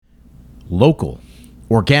Local,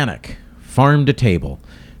 organic, farm to table.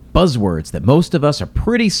 Buzzwords that most of us are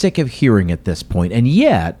pretty sick of hearing at this point. And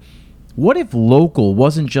yet, what if local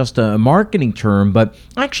wasn't just a marketing term, but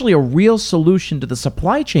actually a real solution to the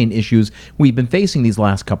supply chain issues we've been facing these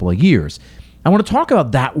last couple of years? I want to talk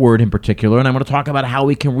about that word in particular, and I want to talk about how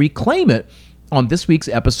we can reclaim it on this week's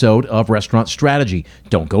episode of Restaurant Strategy.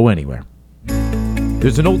 Don't go anywhere.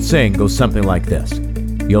 There's an old saying goes something like this.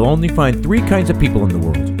 You'll only find three kinds of people in the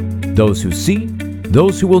world. Those who see,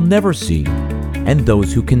 those who will never see, and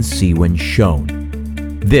those who can see when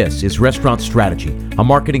shown. This is Restaurant Strategy, a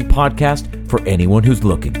marketing podcast for anyone who's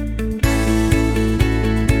looking.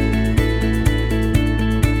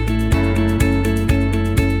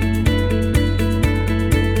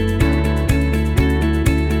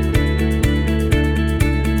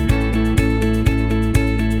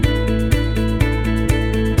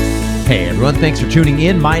 Hey everyone, thanks for tuning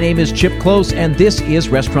in. My name is Chip Close, and this is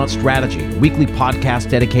Restaurant Strategy, a weekly podcast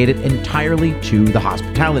dedicated entirely to the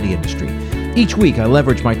hospitality industry. Each week, I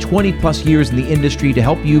leverage my 20-plus years in the industry to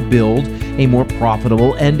help you build a more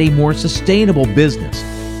profitable and a more sustainable business.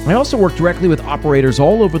 I also work directly with operators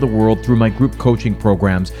all over the world through my group coaching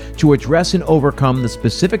programs to address and overcome the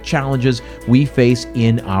specific challenges we face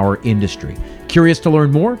in our industry. Curious to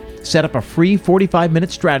learn more? Set up a free 45-minute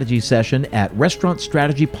strategy session at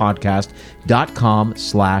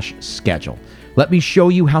restaurantstrategypodcast.com/schedule. Let me show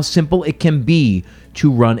you how simple it can be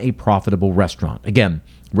to run a profitable restaurant. Again,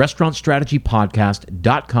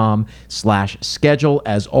 restaurantstrategypodcast.com/schedule.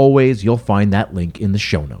 As always, you'll find that link in the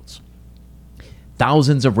show notes.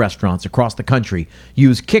 Thousands of restaurants across the country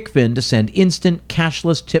use Kickfin to send instant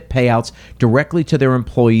cashless tip payouts directly to their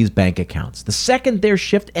employees' bank accounts the second their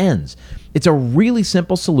shift ends. It's a really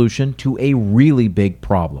simple solution to a really big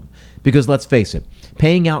problem. Because let's face it,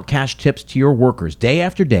 paying out cash tips to your workers day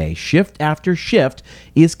after day, shift after shift,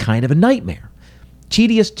 is kind of a nightmare.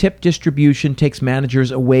 Tedious tip distribution takes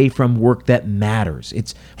managers away from work that matters.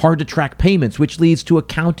 It's hard to track payments, which leads to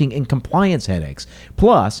accounting and compliance headaches.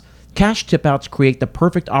 Plus, cash tip-outs create the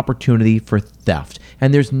perfect opportunity for theft,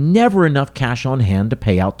 and there's never enough cash on hand to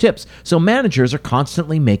pay out tips, so managers are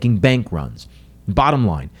constantly making bank runs. Bottom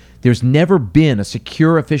line, there's never been a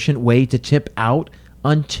secure, efficient way to tip out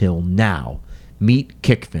until now. Meet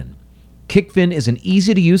Kickfin. Kickfin is an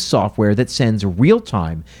easy-to-use software that sends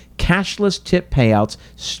real-time, cashless tip payouts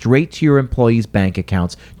straight to your employees' bank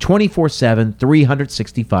accounts 24/7,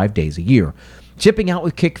 365 days a year. Tipping out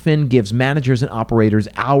with Kickfin gives managers and operators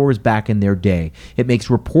hours back in their day. It makes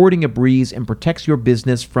reporting a breeze and protects your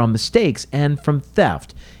business from mistakes and from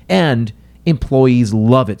theft. And employees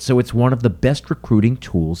love it, so it's one of the best recruiting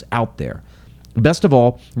tools out there. Best of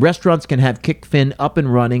all, restaurants can have Kickfin up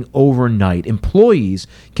and running overnight. Employees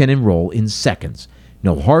can enroll in seconds.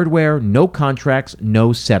 No hardware, no contracts,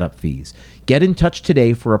 no setup fees. Get in touch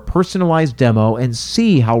today for a personalized demo and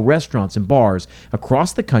see how restaurants and bars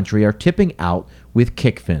across the country are tipping out with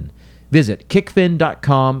Kickfin. Visit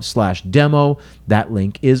kickfin.com/demo. That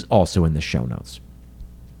link is also in the show notes.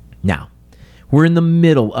 Now, we're in the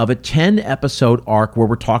middle of a 10-episode arc where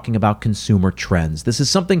we're talking about consumer trends. This is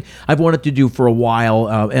something I've wanted to do for a while,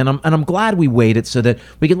 and I'm glad we waited so that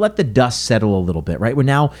we can let the dust settle a little bit. Right? We're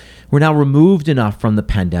now removed enough from the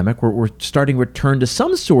pandemic. We're starting to return to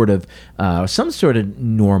some sort of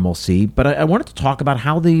normalcy. But I wanted to talk about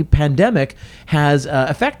how the pandemic has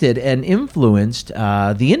affected and influenced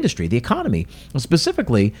the industry, the economy,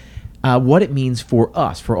 specifically what it means for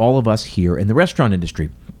us, for all of us here in the restaurant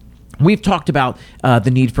industry. We've talked about the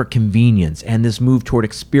need for convenience and this move toward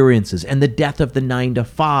experiences and the death of the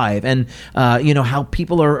 9-to-5 and, how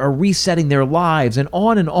people are resetting their lives and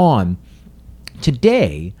on and on.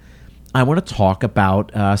 Today, I want to talk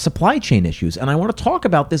about supply chain issues, and I want to talk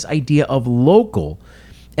about this idea of local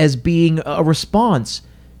as being a response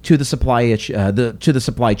to the supply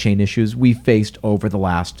chain issues we faced over the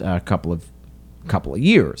last couple of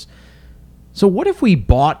years. So what if we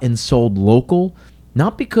bought and sold local?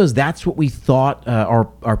 Not because that's what we thought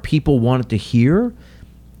our people wanted to hear,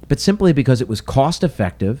 but simply because it was cost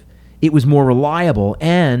effective, it was more reliable,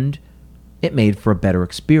 and it made for a better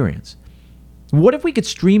experience. What if we could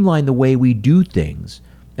streamline the way we do things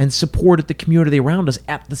and supported the community around us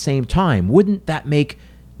at the same time? Wouldn't that make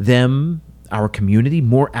them, our community,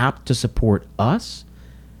 more apt to support us?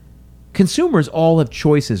 Consumers all have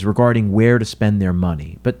choices regarding where to spend their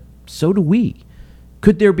money, but so do we.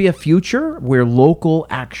 Could there be a future where local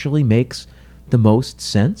actually makes the most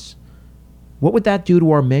sense? What would that do to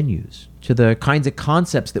our menus, to the kinds of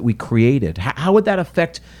concepts that we created? How would that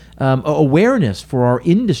affect awareness for our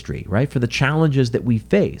industry, right? For the challenges that we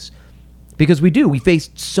face? Because we face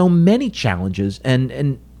so many challenges,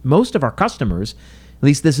 and most of our customers, at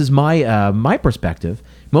least this is my perspective,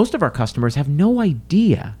 most of our customers have no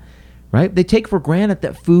idea, right? They take for granted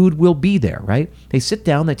that food will be there, right? They sit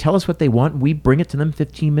down, they tell us what they want, and we bring it to them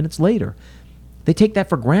 15 minutes later. They take that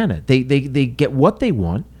for granted. They get what they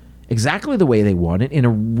want, exactly the way they want it, in a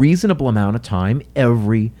reasonable amount of time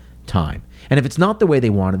every time. And if it's not the way they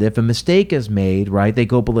wanted it, if a mistake is made, right, they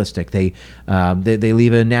go ballistic. They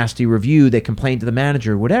leave a nasty review. They complain to the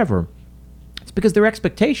manager, whatever. It's because their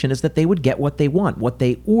expectation is that they would get what they want, what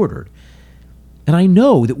they ordered. And I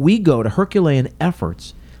know that we go to Herculean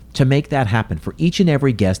efforts to make that happen for each and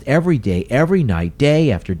every guest, every day, every night,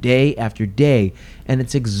 day after day after day, and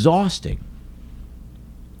it's exhausting.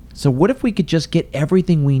 So what if we could just get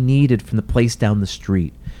everything we needed from the place down the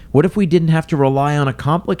street? What if we didn't have to rely on a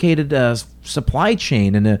complicated supply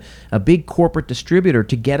chain and a big corporate distributor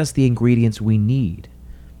to get us the ingredients we need?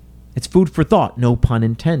 It's food for thought, no pun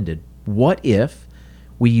intended. What if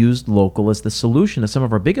we used local as the solution to some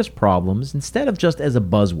of our biggest problems instead of just as a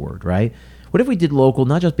buzzword, right? What if we did local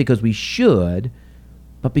not just because we should,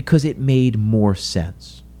 but because it made more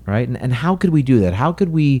sense, right? And how could we do that? How could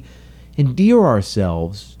we endear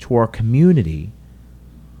ourselves to our community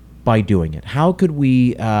by doing it? How could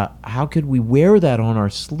we wear that on our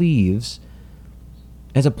sleeves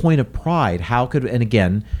as a point of pride? And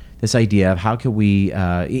again, this idea of how could we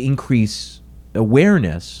increase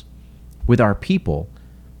awareness with our people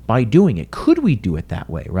by doing it? Could we do it that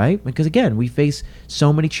way, right? Because again, we face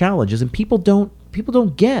so many challenges, and people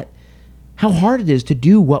don't get how hard it is to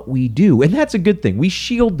do what we do. And that's a good thing. We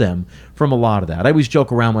shield them from a lot of that. I always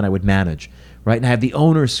joke around when I would manage, right? And I have the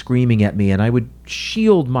owners screaming at me, and I would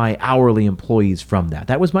shield my hourly employees from that.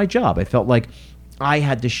 That was my job. I felt like I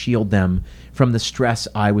had to shield them from the stress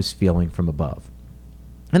I was feeling from above.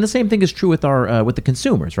 And the same thing is true with the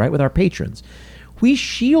consumers, right? With our patrons. We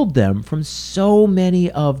shield them from so many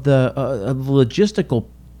of the logistical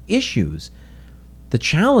issues, the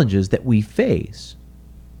challenges that we face.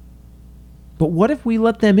 But what if we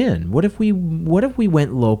let them in? What if we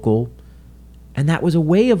went local, and that was a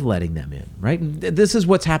way of letting them in, right? This is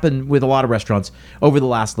what's happened with a lot of restaurants over the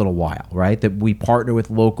last little while, right? That we partner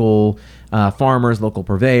with local farmers, local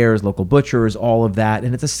purveyors, local butchers, all of that,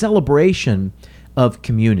 and it's a celebration of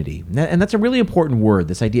community. And that's a really important word,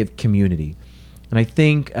 this idea of community. And I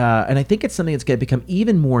think it's something that's going to become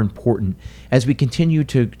even more important as we continue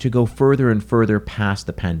to go further and further past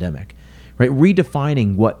the pandemic. Right,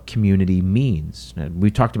 redefining what community means. And we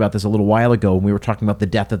talked about this a little while ago when we were talking about the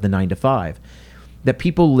death of the 9-to-5. That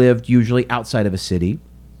people lived usually outside of a city,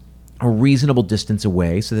 a reasonable distance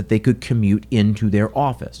away, so that they could commute into their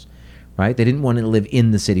office. Right? They didn't want to live in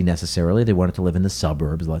the city necessarily. They wanted to live in the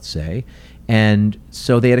suburbs, let's say. And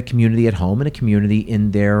so they had a community at home and a community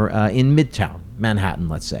in their in Midtown Manhattan,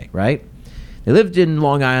 let's say. Right? They lived in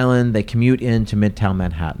Long Island. They commute into Midtown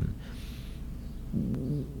Manhattan.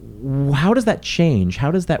 How does that change?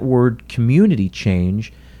 How does that word community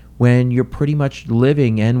change when you're pretty much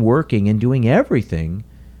living and working and doing everything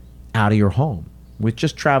out of your home, with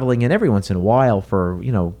just traveling in every once in a while for,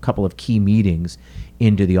 a couple of key meetings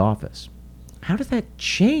into the office? How does that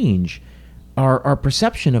change our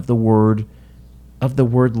perception of the word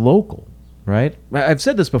local, right? I've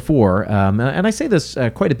said this before, and I say this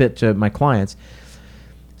quite a bit to my clients.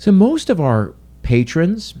 So most of our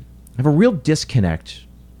patrons have a real disconnect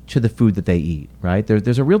to the food that they eat, right?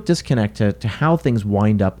 There's a real disconnect to how things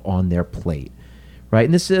wind up on their plate, right?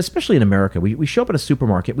 And this is especially in America. We show up at a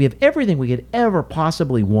supermarket, we have everything we could ever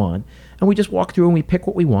possibly want, and we just walk through and we pick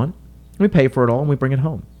what we want, and we pay for it all, and we bring it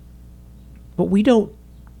home. But we don't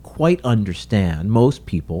quite understand, most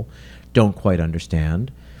people don't quite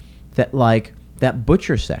understand, that like that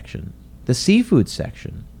butcher section, the seafood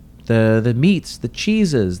section, the meats, the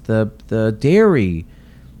cheeses, the dairy,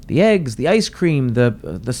 the eggs, the ice cream,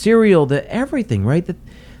 the cereal, the everything, right?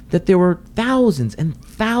 That there were thousands and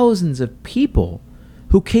thousands of people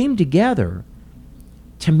who came together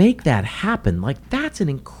to make that happen. Like, that's an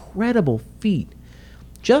incredible feat.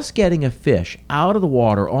 Just getting a fish out of the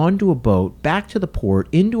water, onto a boat, back to the port,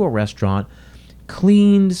 into a restaurant,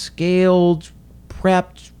 cleaned, scaled,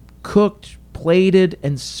 prepped, cooked, plated,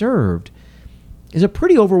 and served is a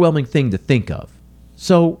pretty overwhelming thing to think of.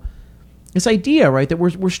 So this idea, right, that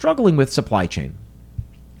we're struggling with supply chain,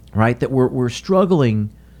 right, that we're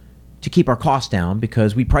struggling to keep our costs down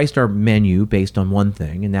because we priced our menu based on one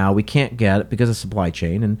thing, and now we can't get it because of supply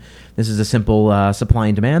chain. And this is a simple supply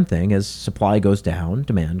and demand thing. As supply goes down,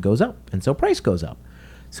 demand goes up, and so price goes up.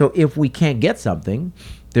 So if we can't get something,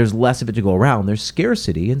 there's less of it to go around. There's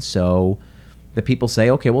scarcity, and so the people say,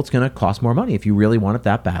 okay, well, it's going to cost more money. If you really want it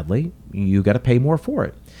that badly, you got to pay more for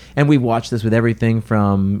it. And we've watched this with everything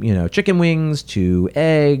from, chicken wings to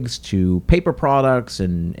eggs to paper products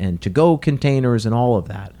and to-go containers and all of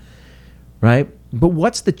that, right? But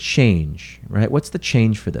what's the change, right? What's the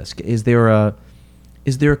change for this? Is there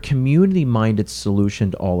a community-minded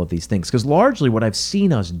solution to all of these things? Because largely what I've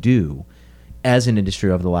seen us do as an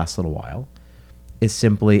industry over the last little while is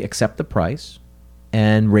simply accept the price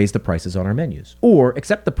and raise the prices on our menus. Or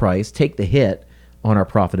accept the price, take the hit on our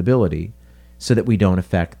profitability so that we don't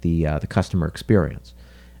affect the customer experience.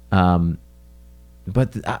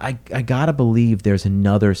 But I got to believe there's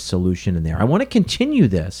another solution in there. I want to continue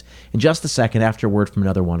this in just a second after a word from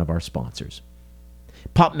another one of our sponsors.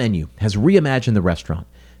 Popmenu has reimagined the restaurant.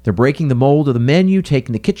 They're breaking the mold of the menu,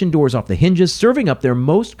 taking the kitchen doors off the hinges, serving up their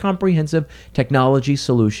most comprehensive technology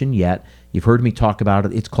solution yet. You've heard me talk about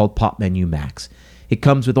it. It's called Popmenu Max. It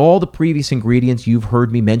comes with all the previous ingredients you've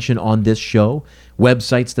heard me mention on this show,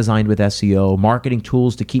 websites designed with SEO, marketing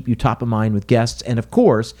tools to keep you top of mind with guests, and of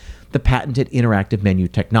course, the patented interactive menu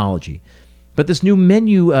technology. But this new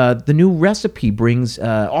menu, the new recipe brings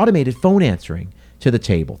automated phone answering to the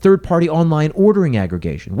table, third-party online ordering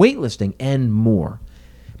aggregation, waitlisting, and more.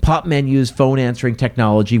 Popmenu's phone answering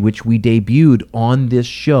technology, which we debuted on this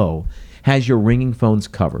show, has your ringing phones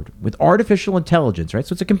covered with artificial intelligence, right?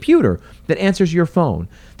 So it's a computer that answers your phone.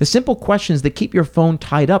 The simple questions that keep your phone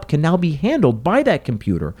tied up can now be handled by that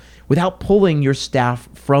computer without pulling your staff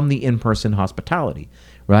from the in-person hospitality,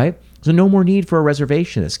 right? So no more need for a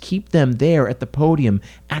reservationist. Keep them there at the podium,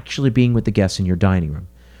 actually being with the guests in your dining room.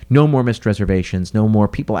 No more missed reservations, no more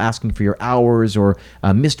people asking for your hours or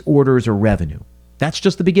missed orders or revenue. That's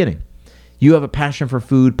just the beginning. You have a passion for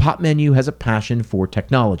food. Popmenu has a passion for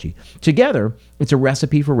technology. Together, it's a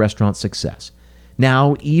recipe for restaurant success.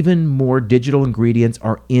 Now, even more digital ingredients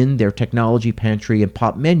are in their technology pantry, and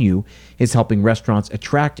Popmenu is helping restaurants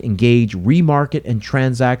attract, engage, remarket, and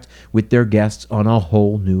transact with their guests on a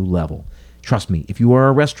whole new level. Trust me, if you are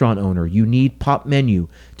a restaurant owner, you need Popmenu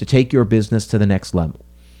to take your business to the next level.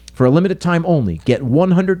 For a limited time only, get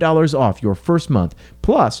 $100 off your first month,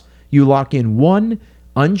 plus you lock in one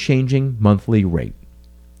unchanging monthly rate.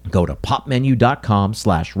 Go to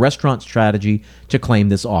popmenu.com/restaurant strategy to claim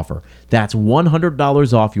this offer. That's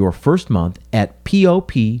 $100 off your first month at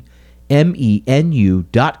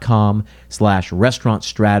popmenu.com/restaurant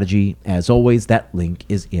strategy. As always, that link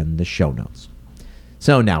is in the show notes.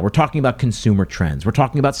 So now we're talking about consumer trends. We're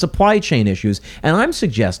talking about supply chain issues, and I'm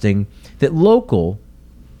suggesting that local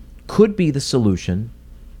could be the solution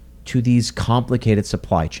to these complicated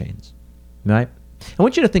supply chains, right? I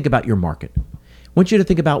want you to think about your market. I want you to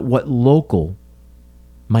think about what local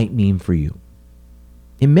might mean for you.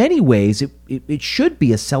 In many ways, it should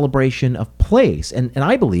be a celebration of place, and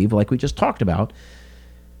I believe, like we just talked about,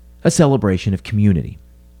 a celebration of community.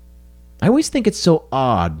 I always think it's so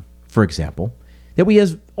odd, for example, that we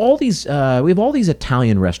have all these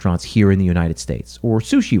Italian restaurants here in the United States, or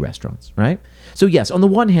sushi restaurants, right? So yes, on the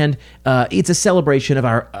one hand, it's a celebration of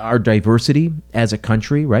our diversity as a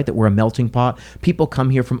country, right? That we're a melting pot. People come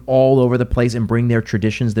here from all over the place and bring their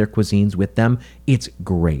traditions, their cuisines with them. It's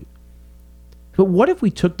great. But what if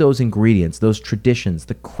we took those ingredients, those traditions,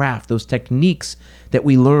 the craft, those techniques that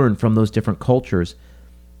we learn from those different cultures,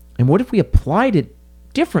 and what if we applied it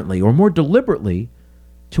differently or more deliberately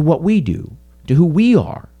to what we do, to who we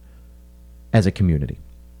are as a community?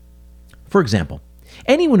 For example,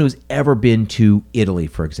 anyone who's ever been to Italy,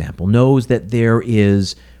 for example, knows that there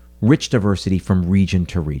is rich diversity from region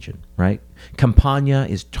to region, right? Campania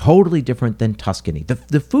is totally different than Tuscany.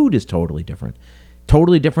 The food is totally different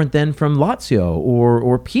than from Lazio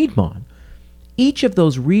or Piedmont. Each of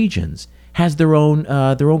those regions has their own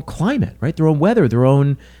climate, right? Their own weather, their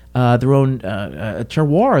own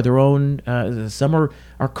terroir, their own. Some are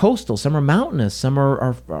coastal, some are mountainous, some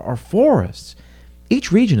are forests. Each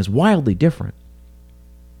region is wildly different.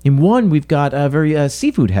 In one, we've got a very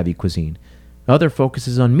seafood-heavy cuisine. Other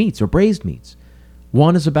focuses on meats or braised meats.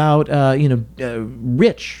 One is about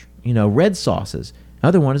rich, red sauces.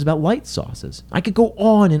 Other one is about light sauces. I could go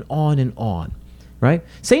on and on and on, right?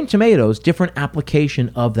 Same tomatoes, different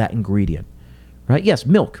application of that ingredient, right? Yes,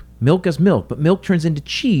 milk is milk, but milk turns into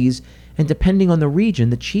cheese, and depending on the region,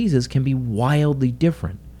 the cheeses can be wildly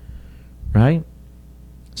different, right?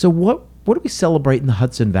 So what do we celebrate in the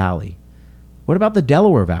Hudson Valley? What about the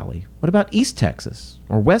Delaware Valley? What about East Texas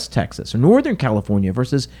or West Texas or Northern California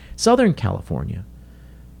versus Southern California?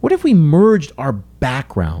 What if we merged our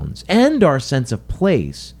backgrounds and our sense of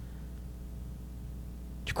place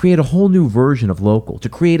to create a whole new version of local, to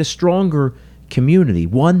create a stronger community,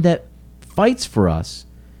 one that fights for us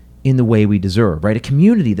in the way we deserve, right? A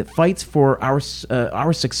community that fights for our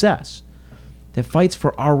success. that fights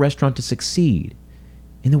for our restaurant to succeed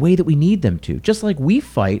in the way that we need them to, just like we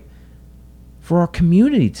fight for our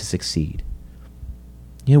community to succeed.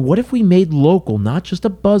 What if we made local not just a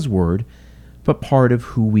buzzword, but part of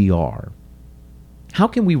who we are? How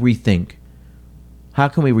can we rethink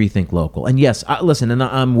local? And yes, listen, and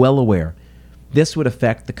I'm well aware, this would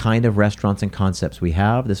affect the kind of restaurants and concepts we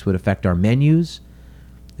have. This would affect our menus.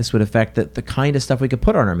 This would affect the kind of stuff we could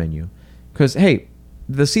put on our menu. Because, hey,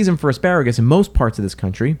 the season for asparagus in most parts of this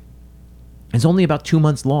country is only about 2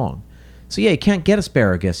 months long. So yeah, you can't get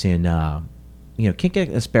asparagus in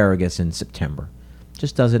September. It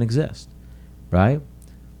just doesn't exist, right?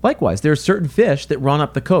 Likewise, there are certain fish that run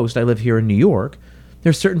up the coast. I live here in New York.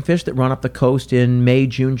 There's certain fish that run up the coast in May,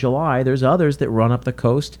 June, July. There's others that run up the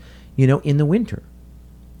coast, in the winter.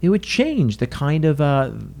 It would change the kind of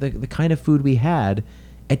the kind of food we had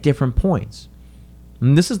at different points.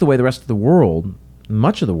 And this is the way the rest of the world,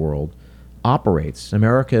 much of the world, operates.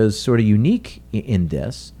 America is sort of unique in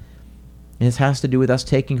this, and it has to do with us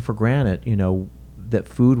taking for granted, that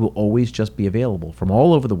food will always just be available from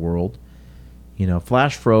all over the world,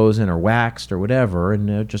 flash frozen or waxed or whatever, and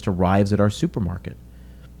it just arrives at our supermarket.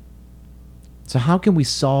 So how can we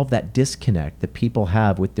solve that disconnect that people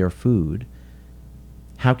have with their food?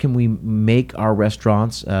 How can we make our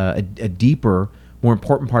restaurants a deeper, more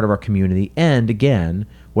important part of our community? And again,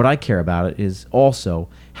 what I care about is also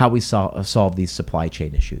how we solve these supply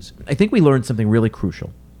chain issues. I think we learned something really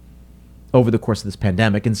crucial over the course of this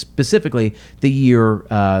pandemic, and specifically this year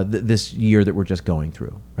that we're just going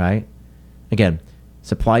through, right? Again,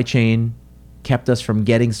 supply chain kept us from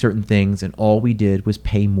getting certain things, and all we did was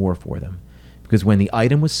pay more for them. Because when the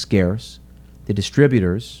item was scarce, the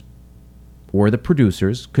distributors or the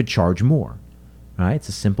producers could charge more, right? It's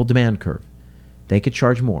a simple demand curve. They could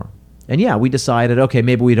charge more. And yeah, we decided, okay,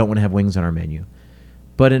 maybe we don't want to have wings on our menu.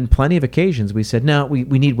 But in plenty of occasions, we said, no, we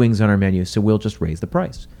need wings on our menu, so we'll just raise the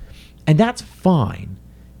price. And that's fine.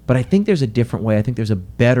 But I think there's a different way. I think there's a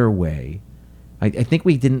better way. I think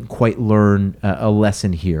we didn't quite learn a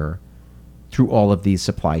lesson here through all of these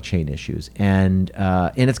supply chain issues. And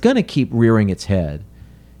it's going to keep rearing its head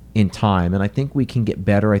in time. And I think we can get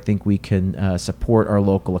better. I think we can support our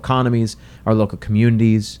local economies, our local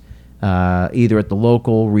communities, either at the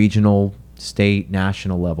local, regional, state,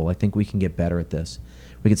 national level. I think we can get better at this.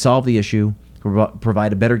 We can solve the issue,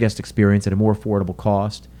 provide a better guest experience at a more affordable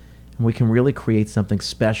cost, and we can really create something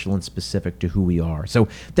special and specific to who we are. So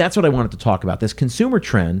that's what I wanted to talk about, this consumer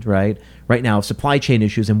trend, right now, of supply chain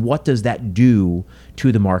issues, and what does that do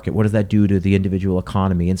to the market? What does that do to the individual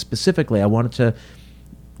economy? And specifically, I wanted to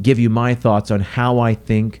give you my thoughts on how I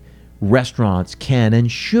think restaurants can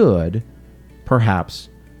and should perhaps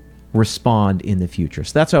respond in the future.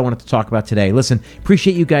 So that's what I wanted to talk about today. Listen,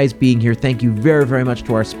 appreciate you guys being here. Thank you very, very much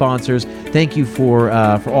to our sponsors. Thank you for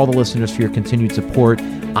all the listeners for your continued support.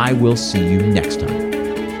 I will see you next time.